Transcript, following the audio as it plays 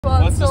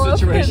What's the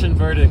situation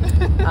verdict?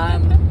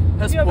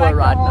 Piss poor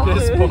right now.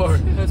 Piss poor.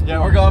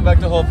 Yeah, we're going back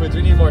to Whole Foods.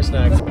 We need more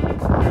snacks.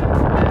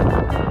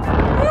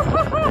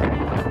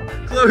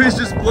 Chloe's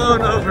just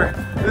blown over.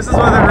 This is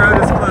why the road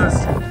is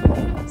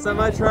closed.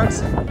 Semi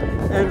trucks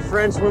and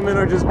French women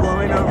are just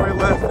blowing over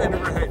left and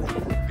right.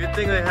 Good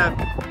thing they have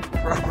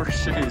proper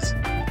shoes.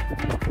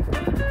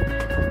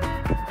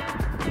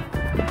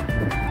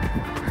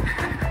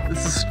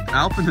 This is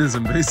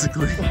alpinism,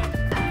 basically.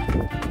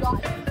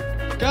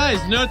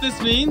 Guys, you know what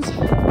this means?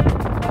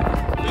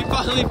 We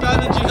finally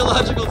found a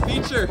geological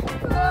feature.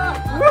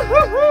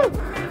 Woo-hoo-hoo!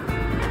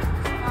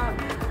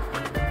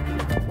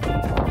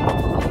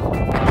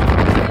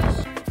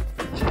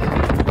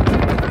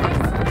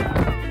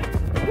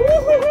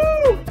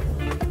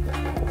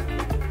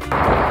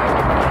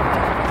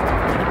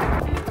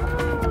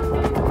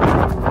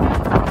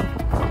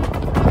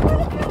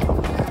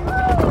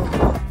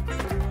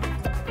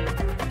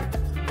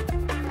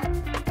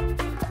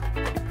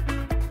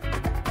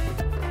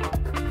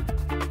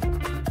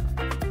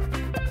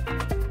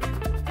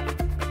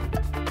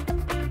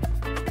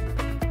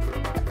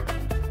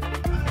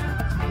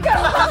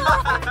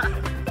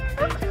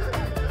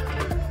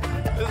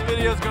 This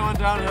video's going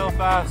downhill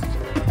fast.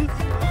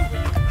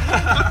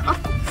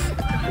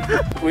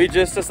 We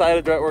just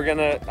decided that we're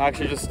gonna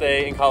actually just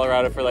stay in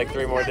Colorado for like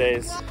 3 more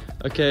days.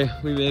 Okay,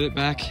 we made it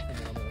back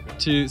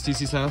to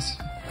Cece's house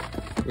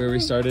where we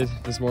started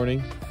this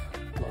morning.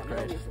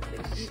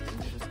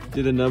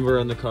 Did a number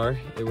on the car.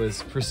 It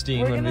was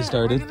pristine when we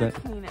started. But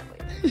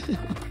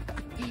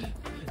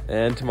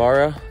and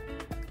tomorrow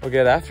we'll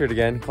get after it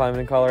again, climbing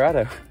in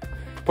Colorado.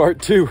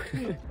 Part 2.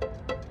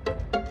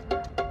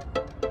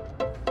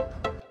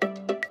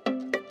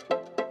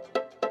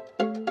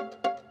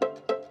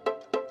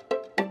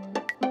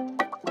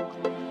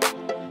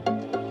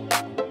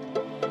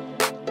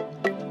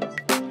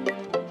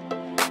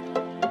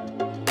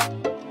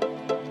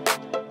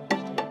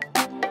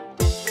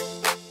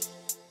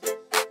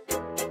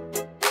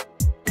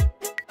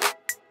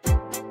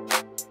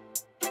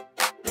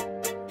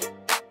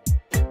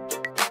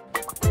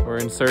 We're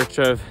in search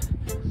of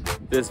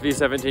this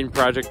V17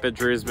 project that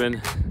Drew's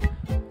been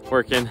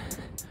working.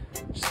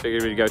 Just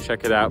figured we'd go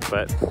check it out,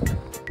 but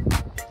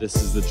this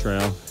is the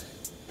trail.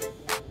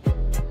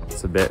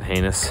 It's a bit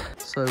heinous.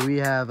 So we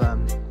have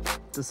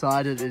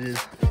decided it is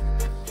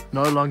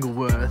no longer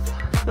worth.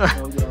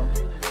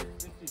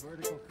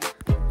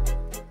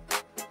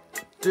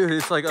 Dude,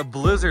 it's like a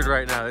blizzard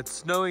right now. It's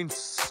snowing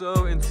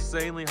so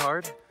insanely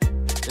hard.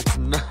 It's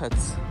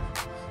nuts.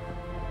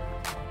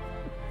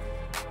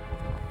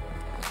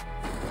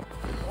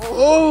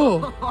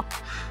 Oh!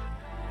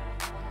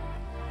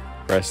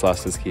 Bryce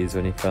lost his keys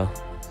when he fell.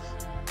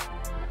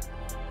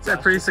 It's a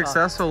pretty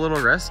successful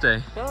little rest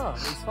day. Oh,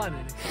 it's fun.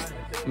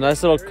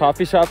 Nice little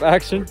coffee shop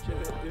action.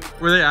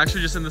 Were they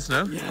actually just in the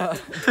snow? Yeah.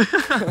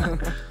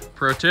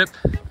 Pro tip: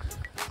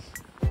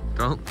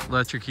 don't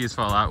let your keys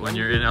fall out when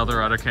you're in El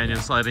Dorado Canyon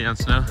sliding on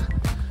snow.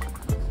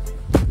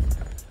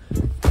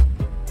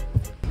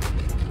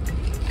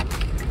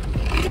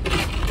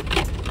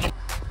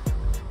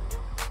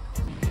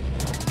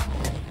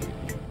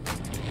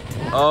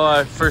 Oh,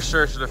 I for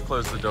sure should have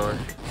closed the door.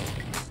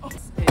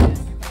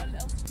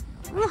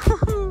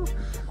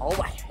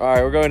 All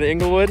right, we're going to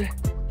Inglewood,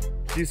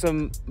 do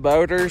some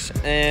boaters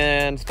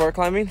and sport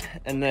climbing,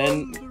 and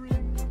then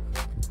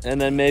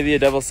maybe a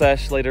double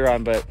sesh later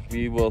on, but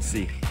we will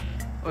see.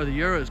 Oh, the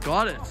Euro's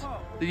got it.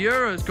 The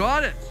Euro's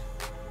got it.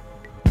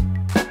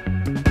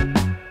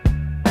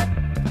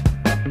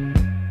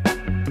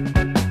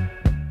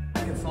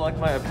 I can select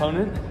my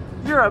opponent.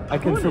 Your opponent? I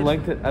can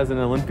select it as an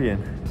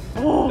Olympian.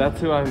 Oh. That's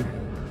who I'm.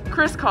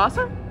 Chris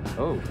Cosser?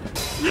 Oh.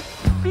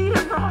 Beat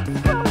him, Ross.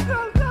 Go,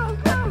 go, go,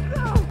 go,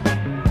 go.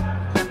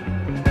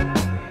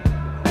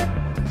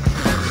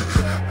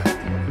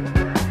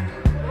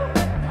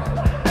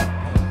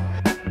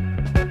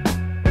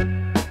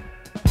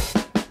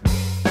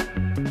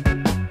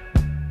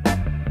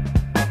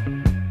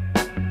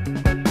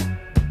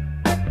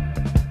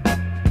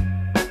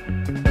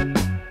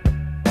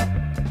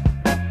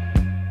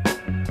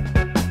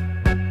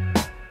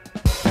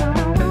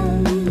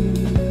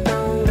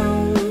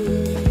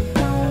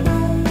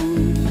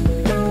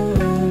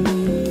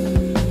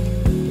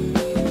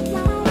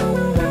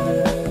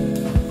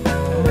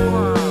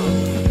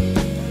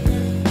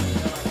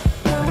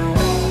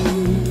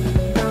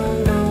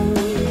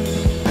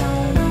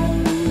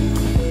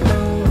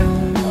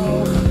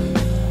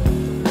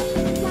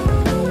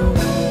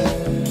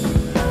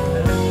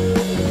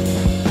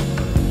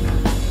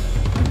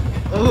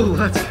 Oh,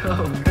 let's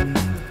go.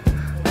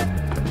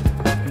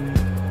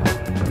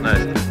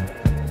 Nice.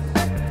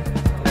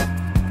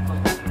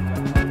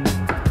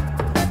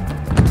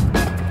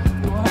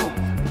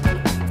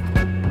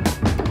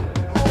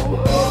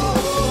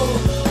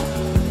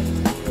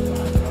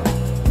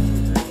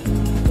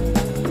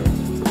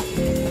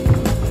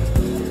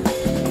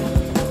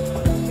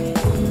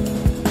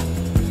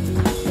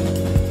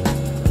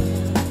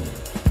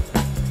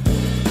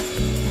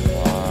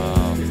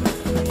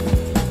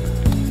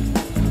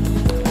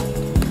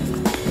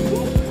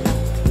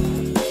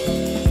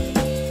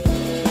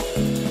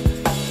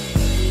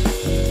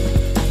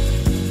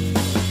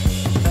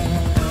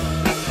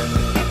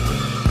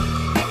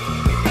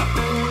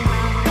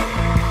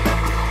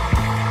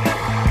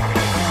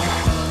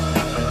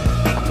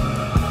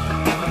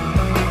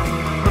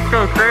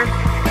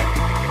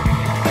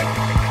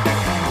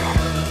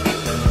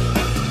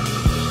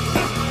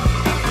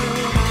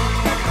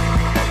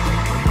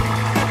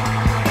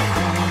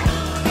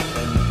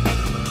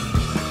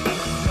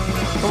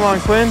 Come on,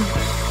 Quinn.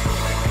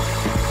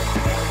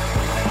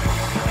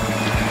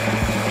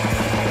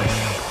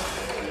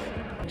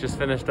 Just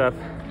finished up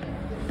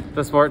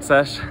the sports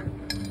sesh.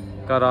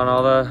 Got on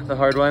all the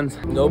hard ones.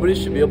 Nobody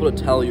should be able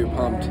to tell you're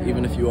pumped,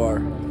 even if you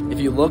are. If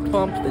you look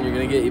pumped, then you're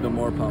gonna get even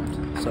more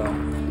pumped. So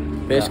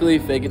basically,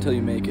 fake it till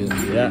you make it.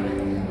 Yeah.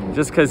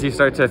 Just because you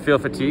start to feel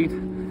fatigued,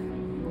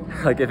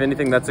 like if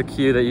anything, that's a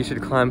cue that you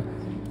should climb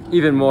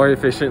even more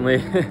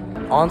efficiently.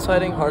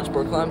 On-sighting hard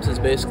sport climbs is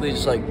basically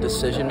just like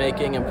decision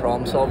making and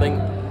problem solving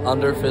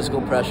under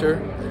physical pressure.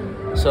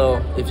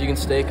 So if you can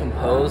stay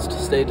composed,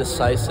 stay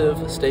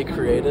decisive, stay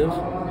creative,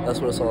 that's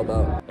what it's all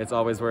about. It's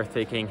always worth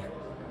taking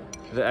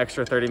the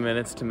extra 30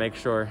 minutes to make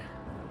sure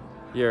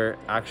you're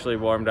actually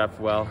warmed up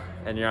well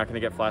and you're not going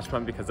to get flash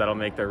pumped, because that'll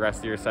make the rest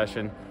of your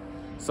session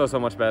so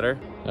much better.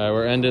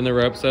 We're ending the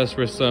rope sesh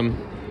with some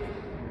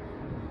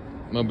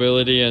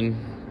mobility and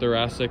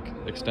thoracic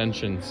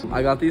extensions.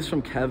 I got these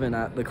from Kevin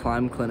at the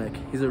Climb Clinic.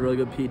 He's a really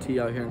good PT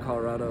out here in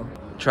Colorado.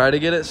 Try to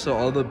get it so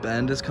all the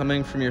bend is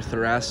coming from your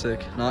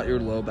thoracic, not your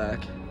low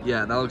back.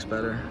 Yeah, that looks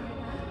better.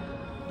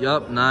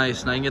 Yup,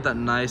 nice. Now you can get that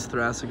nice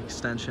thoracic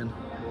extension.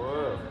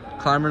 Whoa.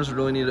 Climbers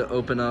really need to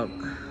open up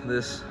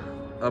this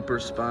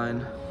upper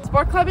spine.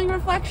 Sport climbing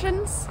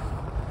reflections.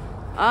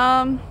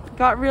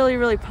 Got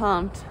really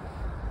pumped.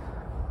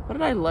 What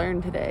did I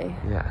learn today?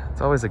 Yeah,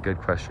 it's always a good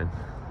question.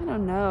 I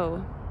don't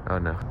know. Oh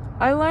no.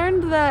 I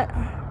learned that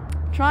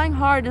trying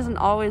hard isn't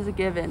always a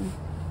given.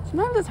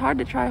 Sometimes it's hard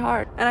to try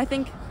hard. And I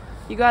think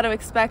you got to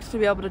expect to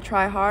be able to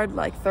try hard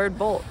like third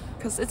bolt.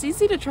 Because it's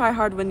easy to try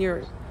hard when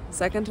you're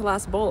second to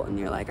last bolt and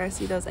you're like, I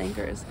see those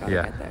anchors, gotta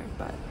get there.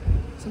 But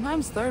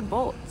sometimes third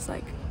bolt, it's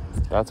like...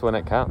 That's when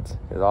it counts.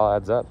 It all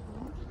adds up.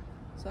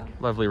 So.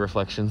 Lovely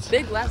reflections.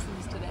 Big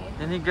lessons today.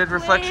 Any good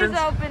reflections?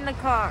 Please open the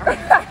car.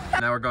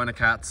 Now we're going to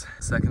Kat's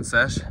second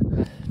sesh.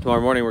 Tomorrow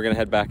morning we're gonna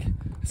head back to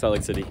Salt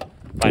Lake City,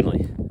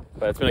 finally.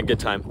 But it's been a good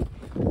time,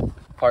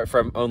 apart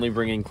from only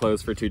bringing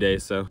clothes for 2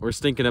 days. So we're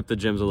stinking up the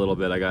gyms a little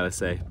bit, I gotta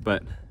say,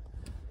 but.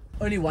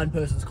 Only one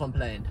person's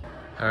complained.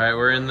 All right,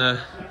 we're in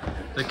the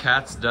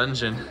Kat's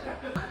dungeon.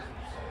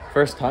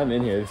 First time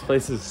in here. This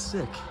place is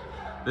sick.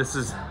 This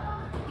is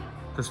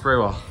the spray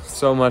wall.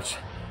 So much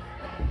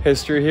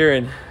history here,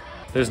 and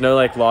there's no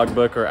like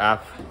logbook or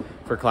app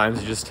for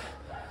climbs. You just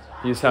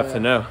have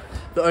to know.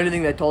 The only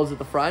thing they told us at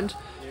the front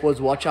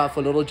was watch out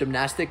for little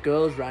gymnastic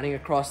girls running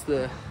across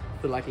the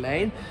like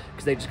lane,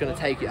 because they're just gonna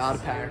take you out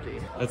apparently.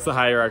 That's the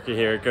hierarchy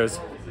here. It goes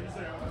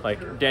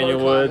like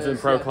Daniel Woods and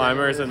pro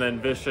climbers, and then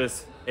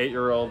vicious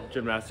 8-year-old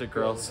gymnastic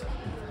girls.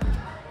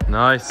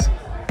 Nice.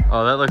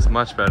 Oh, that looks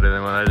much better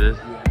than what I did.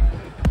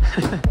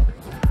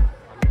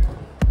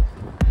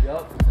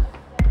 Yup.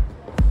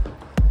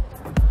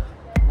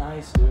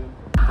 Nice, dude.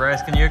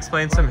 Bryce, can you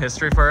explain some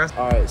history for us?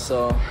 Alright,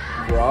 so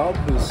Rob,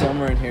 who's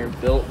somewhere in here,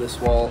 built this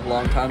wall a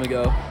long time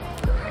ago.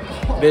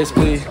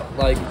 Basically,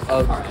 like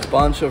a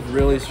bunch of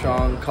really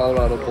strong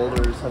Colorado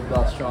boulders have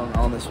got strong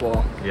on this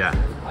wall. Yeah.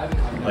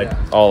 Like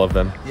all of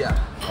them. Yeah.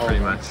 Pretty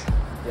much.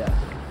 Yeah.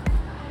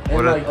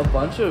 And like a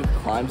bunch of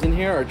climbs in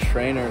here are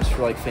trainers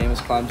for like famous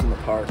climbs in the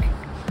park.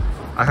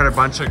 I heard a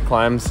bunch of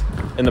climbs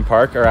in the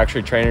park are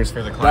actually trainers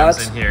for the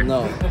climbs in here.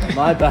 No,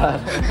 my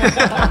bad.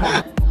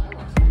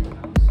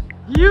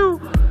 You!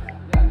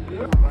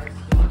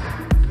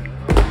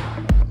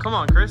 Come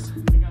on, Chris.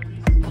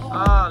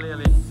 Ah,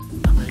 Lily.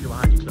 I'm ready to go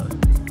behind you, Chloe.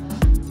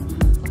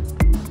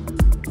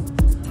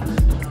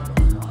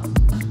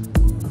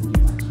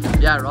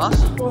 Yeah,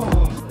 Ross?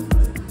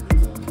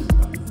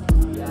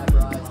 Yeah,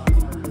 Bryce.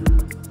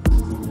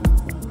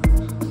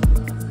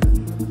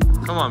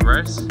 Come on,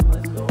 Bryce.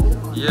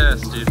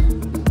 Yes, dude.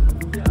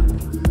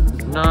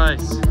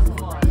 Nice.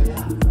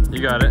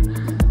 You got it.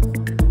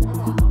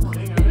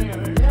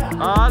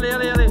 Ah, Ali.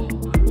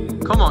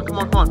 Come on.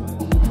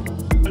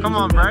 Come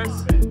on,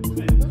 Bryce.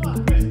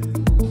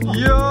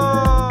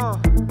 Yo!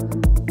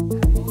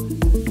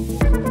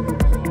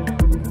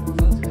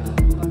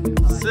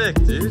 Sick,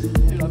 dude.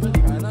 Dude, I've been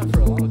trying that for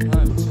a long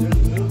time.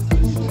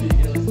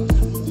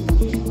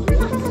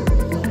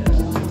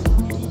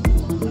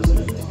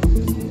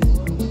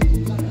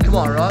 Come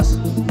on, Ross.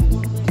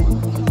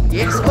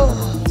 Yes.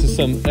 Oh. This is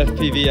some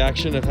FPV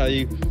action of how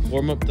you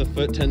warm up the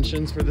foot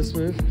tensions for this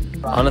move.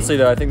 Honestly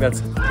though, I think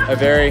that's a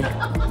very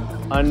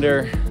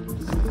under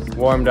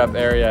warmed up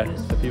area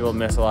that people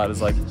miss a lot,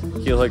 is like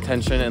heel hook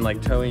tension and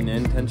like toeing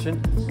in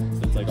tension.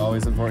 So it's like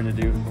always important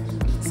to do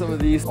some of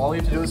these. All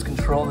you have to do is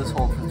control this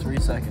hold for 3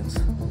 seconds.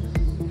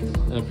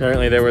 And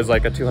apparently there was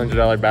like a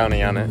 $200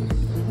 bounty on it.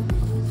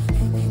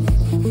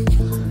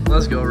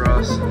 Let's go,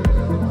 Ross.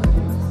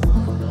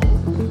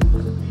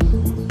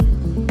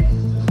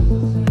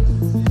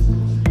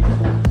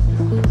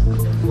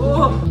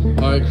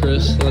 Alright,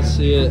 Chris, let's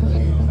see it.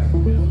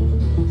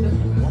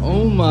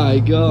 Oh my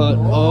god.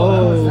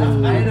 Oh.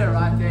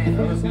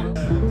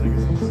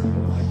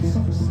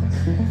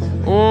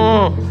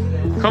 Oh,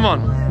 come on.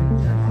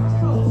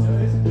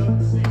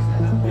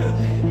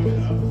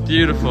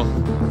 Beautiful.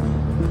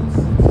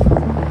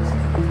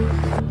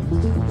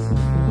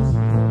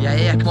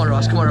 Yeah. Come on,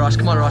 Ross.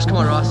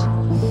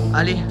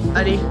 Ali,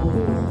 Ali.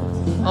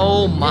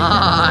 Oh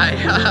my.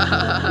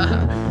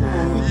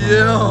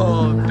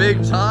 Yo,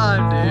 big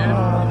time, dude.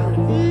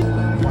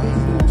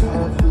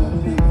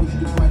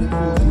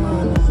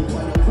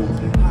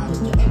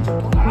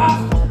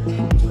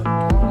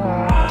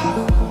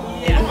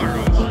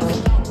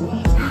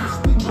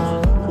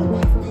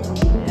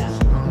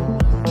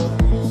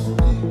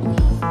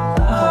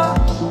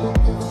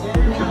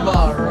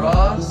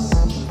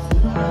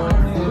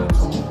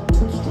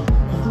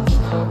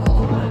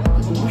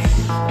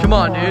 Come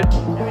on, dude.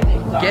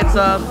 Gets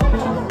up.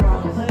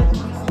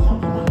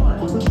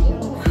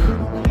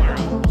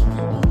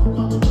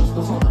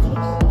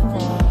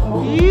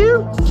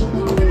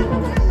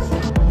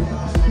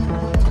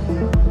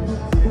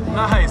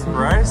 Nice,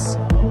 Bryce.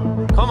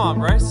 Come on,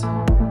 Bryce.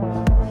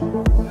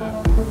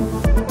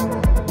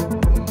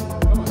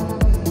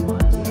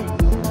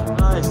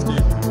 Nice,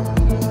 dude.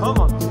 Come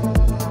on.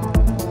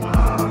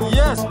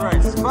 Yes,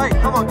 Bryce. Fight.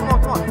 Come on, come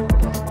on, come on.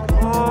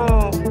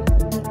 Oh.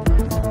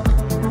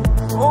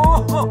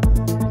 Oh.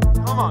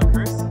 Come on,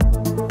 Chris.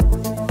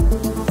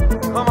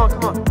 Come on,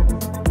 come on.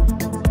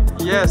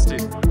 Yes,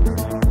 dude.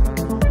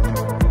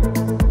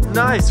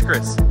 Nice,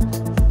 Chris.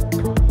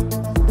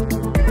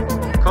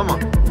 Come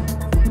on.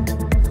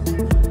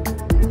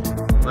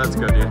 Let's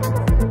go, dude.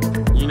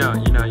 You know.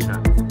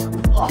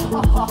 Come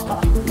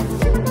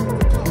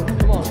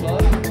on,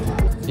 bud.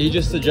 He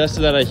just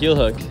suggested that I heel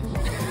hook.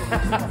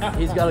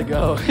 He's gotta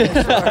go. Sorry,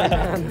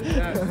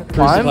 man.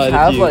 Climbs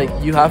have like,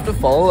 you have to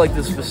follow like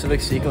the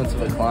specific sequence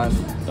of a climb.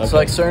 Okay. So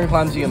like certain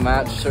climbs you can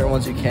match, certain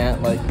ones you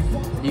can't. Like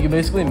you can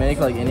basically make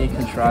like any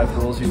contrived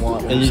rules you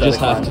want. And you just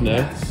have to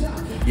know?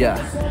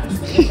 Yeah.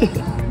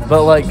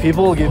 But like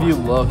people will give you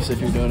looks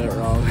if you're doing it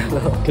wrong.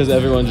 Because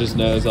everyone just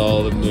knows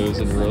all the moves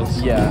and rules.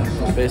 Yeah,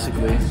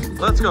 basically.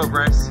 Let's go,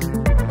 Bryce.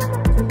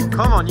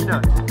 Come on, you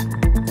know.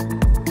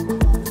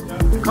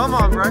 Come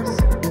on, Bryce.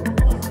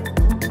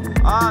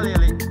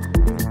 Allez.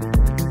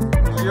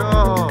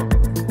 Yo.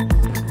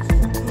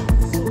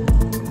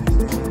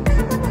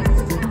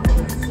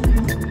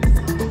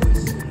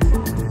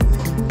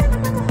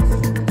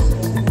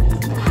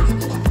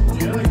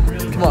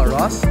 Come on,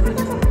 Ross.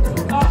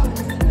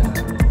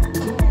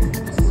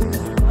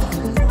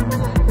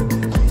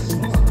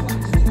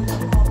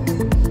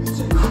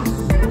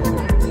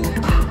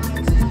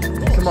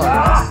 Come on,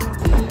 Ross.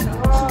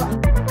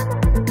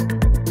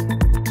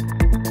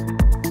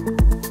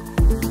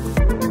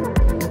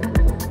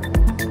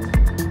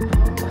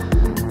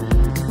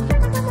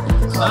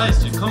 Nice,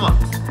 dude. Come on.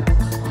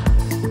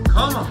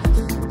 Come on.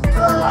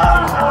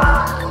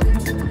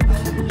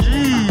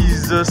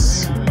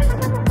 Jesus.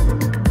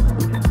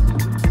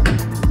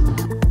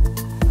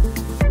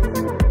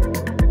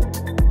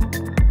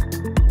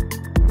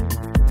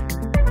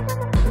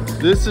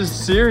 This is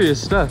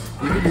serious stuff.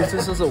 You could use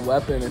this as a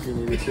weapon if you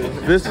needed to.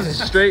 This is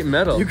straight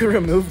metal. You could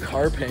remove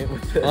car paint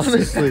with this.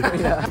 Honestly.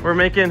 Yeah. We're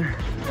making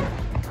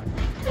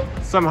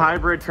some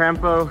hybrid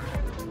trampo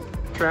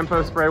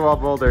spray wall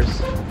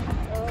boulders.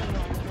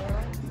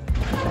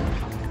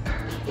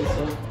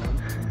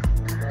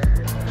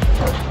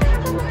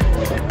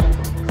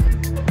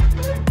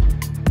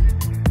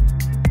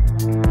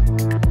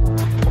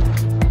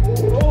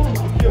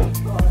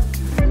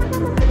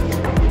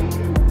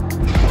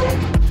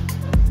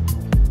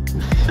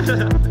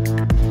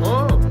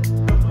 Oh.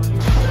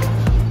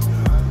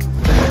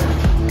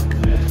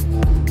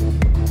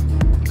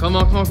 Come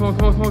on.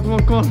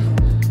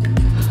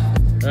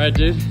 All right,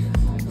 dude.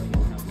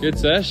 Good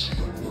sesh.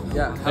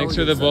 Yeah. Thanks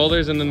for the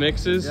boulders and the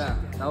mixes. Yeah,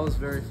 that was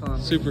very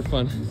fun. Super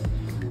fun.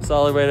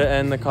 Solid way to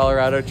end the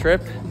Colorado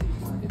trip.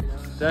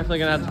 Definitely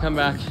gonna have to come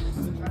back,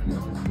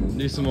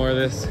 do some more of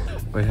this.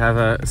 We have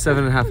a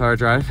 7.5 hour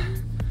drive,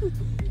 and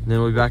then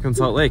we'll be back on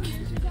Salt Lake.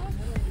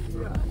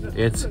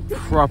 It's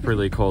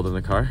properly cold in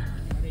the car.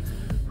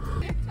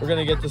 We're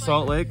gonna get to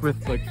Salt Lake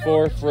with like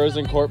 4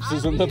 frozen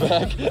corpses in the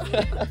back.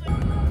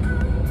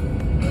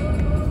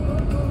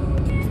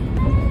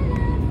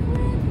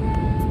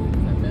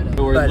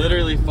 We're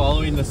literally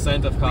following the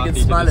scent of coffee. You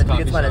can smell it. You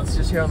can smell it. It's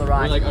just here on the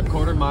right. We're like a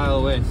quarter mile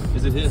away.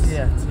 Is it his?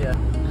 Yeah.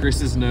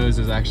 Chris's nose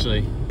is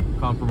actually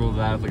comparable to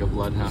that of like a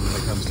bloodhound when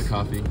it comes to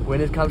coffee.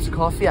 When it comes to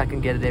coffee, I can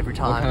get it every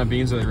time. What kind of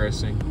beans are they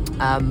roasting?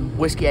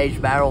 Whiskey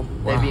aged barrel.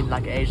 Wow. They've been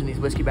like aged in these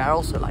whiskey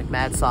barrels, so like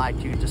mad sight,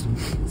 you just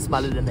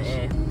smell it in the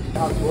air.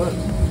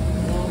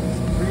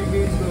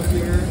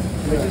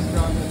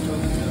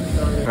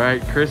 All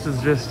right, Chris is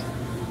just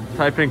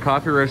typing in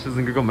coffee roasters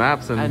in Google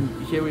Maps, and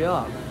here we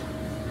are.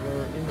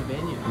 We're in the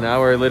venue. now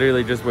we're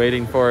literally just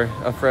waiting for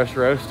a fresh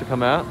roast to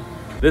come out.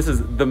 This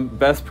is the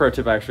best pro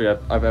tip actually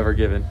I've ever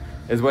given,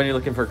 is when you're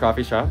looking for a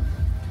coffee shop,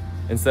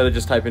 instead of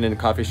just typing in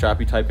coffee shop,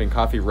 you type in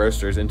coffee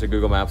roasters into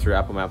Google Maps or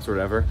Apple Maps or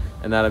whatever,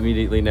 and that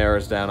immediately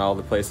narrows down all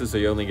the places, so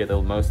you only get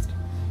the most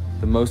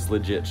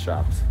legit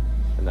shops.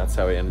 And that's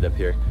how we ended up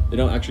here. They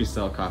don't actually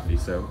sell coffee,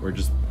 so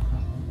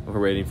we're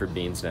waiting for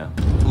beans now.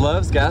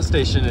 Love's gas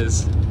station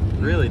is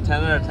really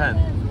 10 out of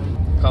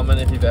 10.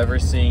 Comment if you've ever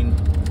seen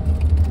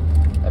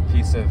a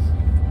piece of,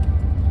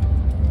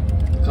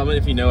 comment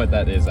if you know what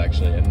that is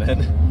actually, and then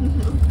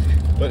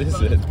What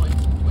is it?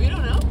 We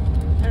don't know.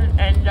 An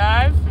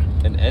endive.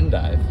 An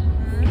endive.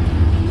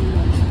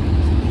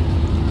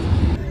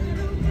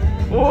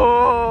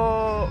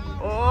 Whoa!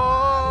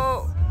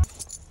 Oh!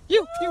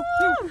 You!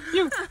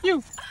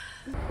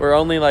 We're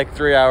only like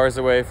 3 hours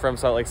away from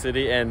Salt Lake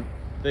City, and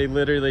they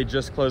literally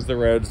just closed the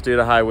roads due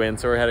to high wind,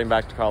 so we're heading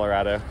back to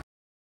Colorado.